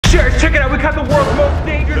Sheriff, check it out. We caught the world's most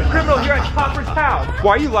dangerous criminal here at Topper's house.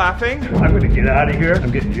 Why are you laughing? I'm gonna get out of here.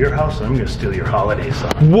 I'm getting to your house and I'm gonna steal your holiday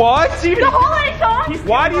song. What? The holiday song?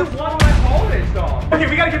 Why do you want my holiday song? Okay,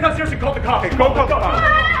 we gotta get downstairs and call the cops. Okay, go call the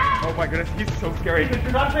cops. Oh my goodness, he's so scary.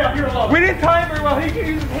 You're not stay up here alone. We didn't time very well. He can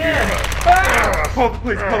use his hand. Call the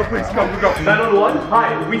police. Call the police. Go. 911?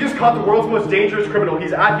 Hi, we just caught the world's most dangerous criminal.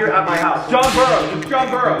 He's out here at my house. John Burroughs. It's John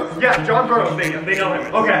Burroughs. Yeah, John Burroughs. They know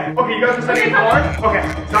him. Okay, you guys are sending a car? Okay,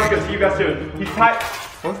 sounds good. See you guys soon. He's tied.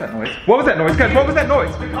 What was that noise? What was that noise, guys? What was that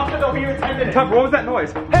noise? The cops will be here in 10 minutes. Topper, what was that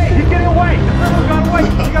noise? Hey, he's getting away. The criminal got away.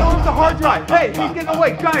 He got over the hard drive. Hey, he's getting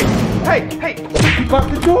away, guys. Hey, he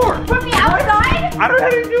locked the door. Put me outside? I don't know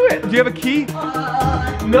how to do it. Do you have a key?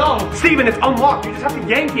 No, Steven, it's unlocked. You just have to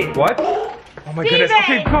yank it. What? Oh my goodness.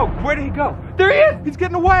 Okay, go. Where did he go? There he is. He's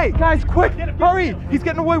getting away. Guys, quick. Hurry. He's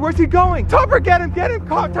getting away. Where's he going? Topper, get him.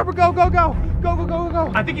 Topper, go.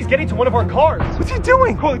 Go. I think he's getting to one of our cars. What's he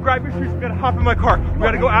doing? Coley, grab your shoes. We gotta hop in my car. We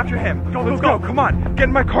gotta go after him. Let's go. Come on. Get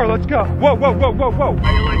in my car. Let's go. Whoa. How you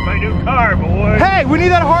like my new car, boy? Hey, we need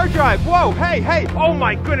that hard drive. Whoa, hey. Oh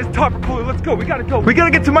my goodness, Topper, Coley, let's go. We gotta go. We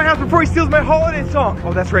gotta get to my house before he steals my holiday song.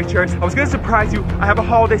 Oh, that's right, Cherish. I was gonna surprise you. I have a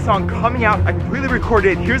holiday song coming out. I completely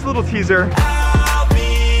recorded it. Here's a little teaser.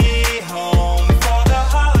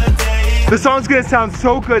 The song's gonna sound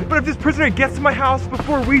so good, but if this prisoner gets to my house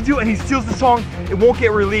before we do and he steals the song, it won't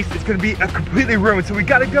get released. It's gonna be completely ruined, so we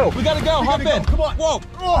gotta go. Hop in. Come on. Whoa.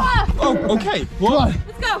 Oh, okay. Well,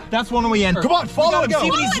 Let's go. that's one way in. Come on, follow him. See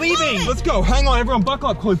when he's leaving. Let's go. Hang on, everyone.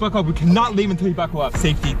 Buckle up. Chloe, buckle up. We cannot leave until you buckle up.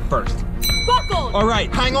 Safety first. Buckled. All right,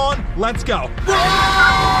 hang on. Let's go.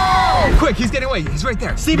 Whoa! Quick, he's getting away. He's right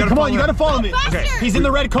there. Steven, come on, you gotta follow me. Faster. Okay, he's in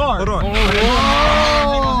the red car. Hold on.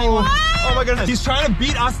 Hang on. Oh my goodness. He's trying to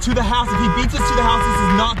beat us to the house. If he beats us to the house, this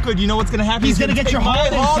is not good. You know what's gonna happen? He's gonna get your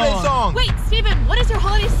holiday song. Wait, Steven, what does your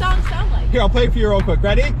holiday song sound like? Here, I'll play it for you real quick.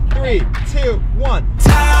 Ready? 3, 2, 1.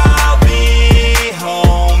 I'll be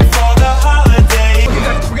home for the holiday. Okay,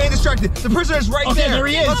 guys, we're getting distracted. The prisoner is right there. There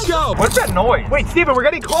he is. Let's go. What's that noise? Wait, Steven, we're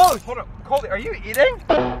getting close. Hold on. Coley, are you eating?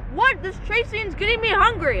 What? This Tracy's getting me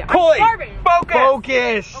hungry. I'm Coley, starving.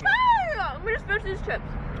 focus. I'm gonna finish these chips.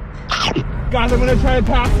 Guys, I'm gonna try to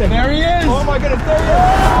pass him. There he is. Oh my goodness, there he is.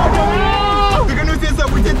 No! The good news is that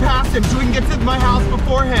we did pass him, so we can get to my house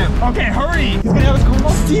before him. Okay, hurry. He's gonna have his car.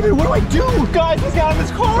 Oh, Steven, what do I do? Guys, he's got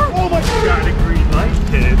his car. Oh my god. Got a green light,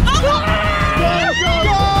 kid. Go!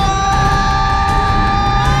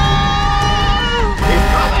 He's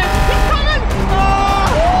coming!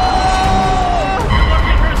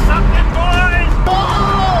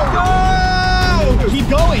 Keep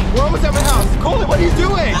going. We're almost at my house. Coley, what are you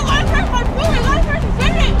doing?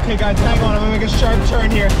 Okay, guys, hang on. I'm gonna make a sharp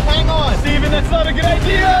turn here. Hang on. Steven, that's not a good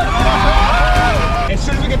idea. As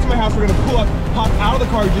soon as we get to my house, we're gonna pull up, hop out of the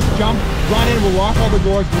car, just jump, run in, we'll lock all the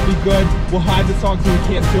doors, we'll be good. We'll hide the song so we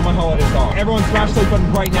can't steal my holiday song. Everyone smash the like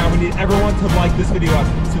button right now. We need everyone to like this video up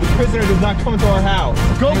so the prisoner does not come into our house.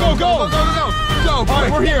 Go. Go. All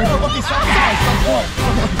right, we're here. Okay, stop.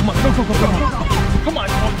 Come on, go. Come on,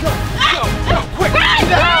 go, quick.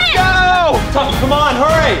 In the house, go. Tommy, come on,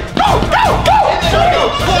 hurry.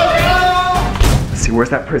 Let's see, where's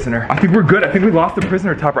that prisoner? I think we're good. I think we lost the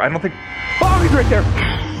prisoner, Topper. I don't think. Oh, he's right there.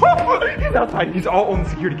 He's outside. He's all on the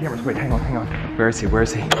security cameras. Wait, hang on. Where is he? Oh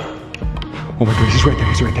my goodness, he's right there.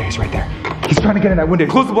 He's trying to get in that window.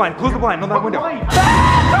 Close the blind on that window.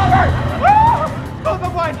 Close the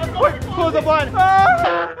blind. Quick, close the blind.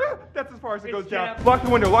 That's as far as it goes down. Lock the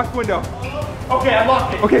window. Okay, I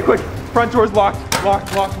locked it. Okay, quick. Front door's locked. Locked.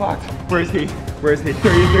 Where is he? There he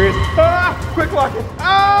is. Quick, lock it.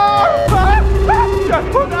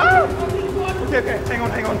 Okay, hang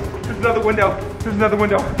on. There's another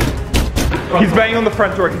window. He's banging on the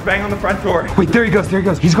front door. Wait, there he goes.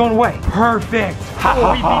 He's going away. Perfect.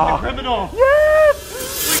 Oh, we beat the criminal.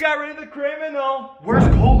 Yes! We got rid of the criminal. Where's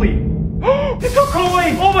Coley? He took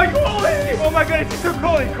Coley. Oh my goodness, he took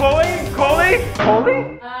Coley. Coley?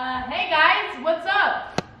 Hey guys, what's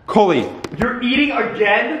up? Coley. You're eating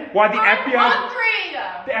again? Why the I'm FBI? hungry!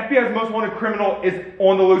 The FBI's most wanted criminal is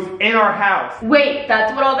on the loose in our house. Wait,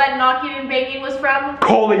 that's what all that knocking and banging was from?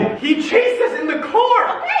 Coley. He chased us in the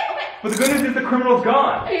car. Okay. But the good news is the criminal's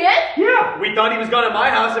gone. He is? Yeah. We thought he was gone at my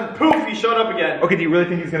house and poof, he showed up again. Okay, do you really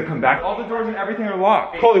think he's gonna come back? All the doors and everything are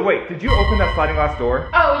locked. Coley, wait, did you open that sliding glass door?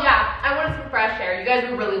 Oh yeah, I wanted some fresh air. You guys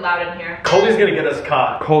were really loud in here. Coley's gonna get us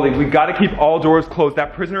caught. Coley, we've got to keep all doors closed.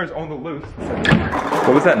 That prisoner is on the loose.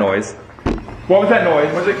 What was that noise?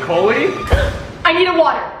 Was it Coley? I need a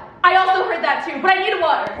water. I also heard that too, but I need a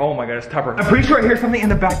water. Oh my goodness, Topper. I'm pretty sure I hear something in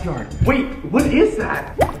the backyard. Wait, what is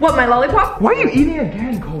that? What, my lollipop? Why are you eating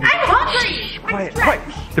again, Coley? I'm hungry. Freeze. Quiet, quiet.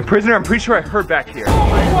 The prisoner, I'm pretty sure I heard back here.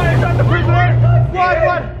 What? Is that the prisoner?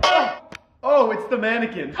 What? Oh, it's the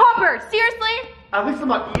mannequin. Hopper, seriously? At least I'm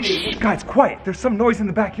not eating. Guys, quiet. There's some noise in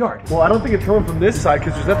the backyard. Well, I don't think it's coming from this side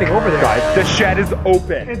because there's nothing over there. Guys, the shed is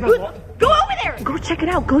open. Go over there. Go check it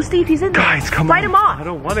out. Go see if he's in there. Guys, come Fight on. him off. I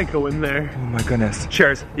don't want to go in there. Oh my goodness.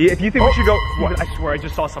 Shares, if you think we should go. What? I swear I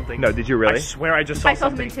just saw something. No, did you really? I swear I just saw I saw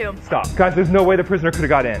something. something too. Stop. Guys, there's no way the prisoner could have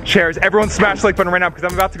got in. Shares, everyone smash the like button right now because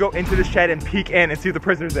I'm about to go into the shed and peek in and see if the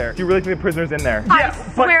prisoner's there. Do you really think the prisoner's in there? I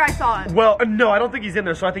swear I saw him. Well, no, I don't think he's in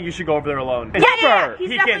there, so I think you should go over there alone. Yeah.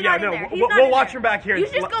 He's He definitely can't, yeah, not no, in there. He's we'll- not we'll in watch there. from back here. You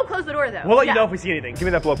should just go close the door though. We'll let you know if we see anything. Give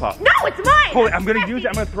me that blow pop. No, it's mine. Coley, I'm gonna use it.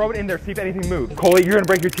 I'm gonna throw it in there, see if anything moves. Coley, you're gonna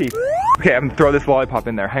break your teeth. Okay, I'm gonna throw this lollipop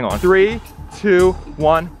in there. Hang on. 3, 2,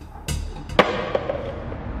 1.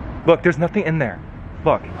 Look, there's nothing in there.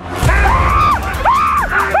 Look. What's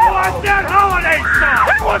that holiday song?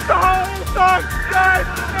 He wants the holiday song, guys.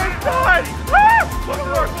 Inside. Close the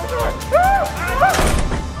door. Close the door.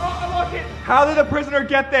 Look it. How did the prisoner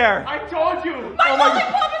get there? I told you. My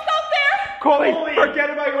lollipop is out there. Coley, forget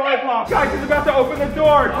about your lollipop. Guys, he's about to open the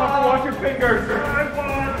door. Watch your fingers. I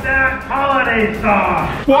want that holiday song.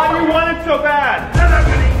 Why do you want it so bad? Then I'm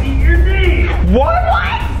gonna eat your knee. What?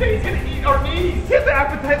 He said he's gonna eat our knees. He has an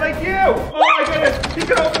appetite like you. Oh my goodness. He's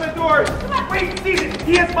gonna open the door. Wait, Steven,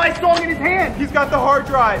 he has my song in his hand. He's got the hard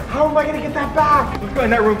drive. How am I gonna get that back? Let's go in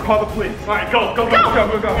that room, call the police. All right, go. Go.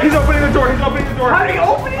 He's opening the door. He's opening the door. How do you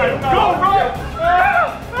open it? I don't know. Go,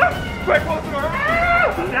 run. Quick, close the door.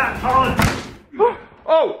 That holiday.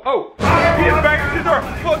 Oh. He is banging the door.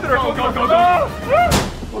 Close the door. Go.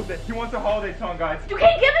 Close it. He wants a holiday song, guys. You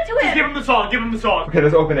can't give it to him. Give him the song. Give him the song. Okay,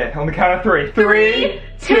 let's open it. On the count of 3. 3,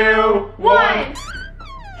 2, 1.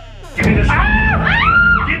 Give me the song.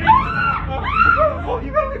 Give me the song. Oh,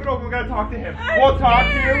 you gotta leave it open. We gotta talk to him. We'll talk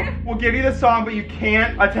to you. We'll give you the song, but you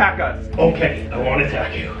can't attack us. Okay, I won't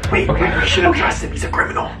attack you. Wait, we shouldn't trust him. He's a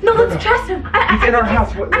criminal. No, let's trust him. He's in our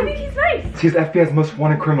house. What? I think he's nice. He's FBI's most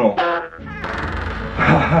wanted criminal.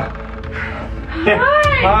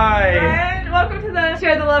 Hi. And welcome to the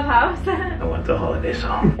Share the Love house. I want the holiday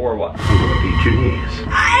song. Or what? I'm gonna beat your knees.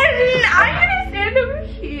 I'm gonna stand over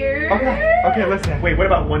here. Okay, listen. Wait, what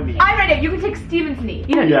about one knee? I'm ready. You can take Steven's knee.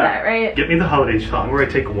 You don't do that, right? Get me the holiday song where I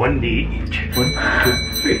take one knee each. 1,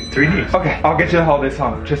 2, 3. 3 knees. Okay, I'll get you the holiday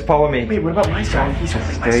song. Just follow me. Wait, what about my song? He's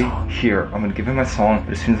holding my Stay song. here. I'm gonna give him my song,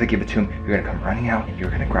 but as soon as I give it to him, you're gonna come running out and you're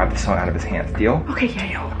gonna grab the song out of his hands. Deal? Okay,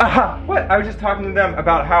 yeah. Aha! What? I was just talking to them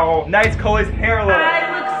about how nice Coley's hair looks. I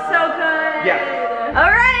look so good. Yeah.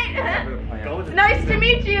 All right. Go with it. Nice to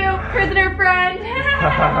meet you, prisoner friend.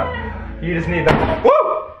 You just need that. Woo!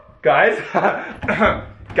 Guys.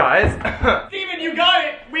 Guys. Steven, you got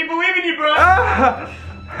it. We believe in you, bro.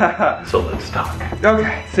 So let's talk.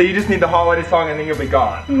 Okay, so you just need the holiday song and then you'll be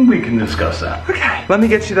gone. We can discuss that. Okay. Let me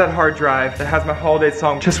get you that hard drive that has my holiday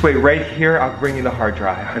song. Just wait right here. I'll bring you the hard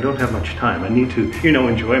drive. I don't have much time. I need to,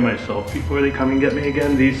 enjoy myself before they come and get me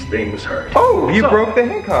again. These things hurt. Oh, you So, broke the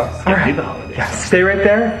handcuffs. Get me the holiday Yeah, song. stay right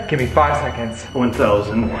there. Give me 5 seconds.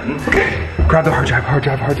 1001. Grab the hard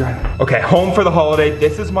drive. Okay, home for the holiday.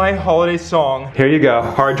 This is my holiday song. Here you go.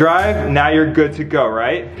 Hard drive. Now you're good to go,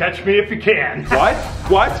 right? Catch me if you can.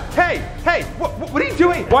 What? Hey, what are you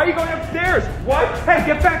doing? Why are you going upstairs? What? Hey,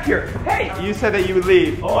 get back here. Hey, you said that you would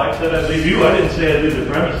leave. Oh, I said I'd leave you. I didn't say I'd leave the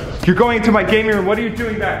premises. You're going into my gaming room. What are you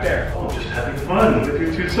doing back there? Oh, just having fun with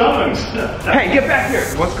your 2 songs. Hey, get back here.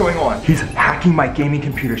 What's going on? He's hacking my gaming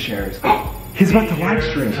computer shares. He's about to live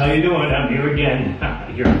stream. How you doing? I'm here again.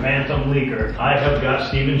 Your phantom leaker. I have got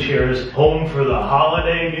Steven Shares home for the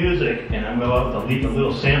holiday music, and I'm about to leave a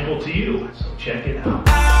little sample to you. So check it out.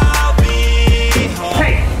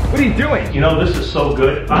 Hey, what are you doing? You know, this is so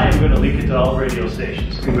good, I am going to leak it to all radio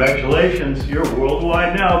stations. Congratulations, you're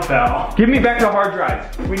worldwide now, pal. Give me back the hard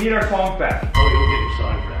drive. We need our songs back. Oh, you'll get your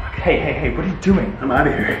song back. Hey, what are you doing? I'm out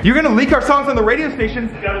of here. You're gonna leak our songs on the radio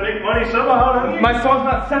stations. Gotta make money somehow, don't you? My song's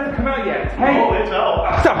not set to come out yet. Hey. Oh, it's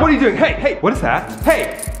out. Stop, what are you doing? Hey, what is that?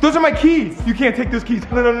 Hey, those are my keys. You can't take those keys.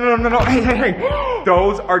 No. Hey.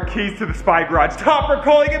 Those are keys to the spy garage. Topper,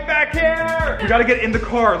 Coley, get back here. We gotta get in the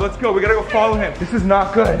car. Let's go. We gotta go follow him. This is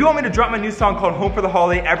not good. You want me to drop my new song called Home for the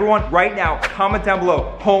Holiday? Everyone, right now, comment down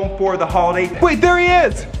below, Home for the Holiday. Wait, there he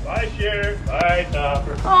is. Bye, Share. Bye,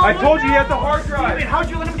 Topper. I told you he has the hard drive. Wait, how'd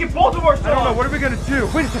you let him get both of our songs? I don't know. What are we gonna do?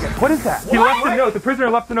 Wait a second. What is that? He left a note. The prisoner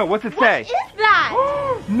left a note. What's it say? What is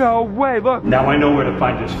that? No way. Look. Now I know where to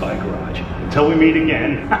find your spy garage. Until we meet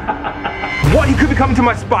again. What? He could be coming to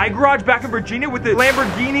my spy garage back in Virginia with the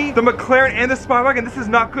Lamborghini, the McLaren, and the spy wagon. This is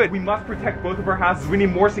not good. We must protect both of our houses. We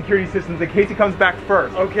need more security systems in case he comes back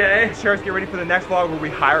first. Okay? Sheriffs, get ready for the next vlog where we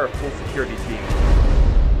hire a full security team.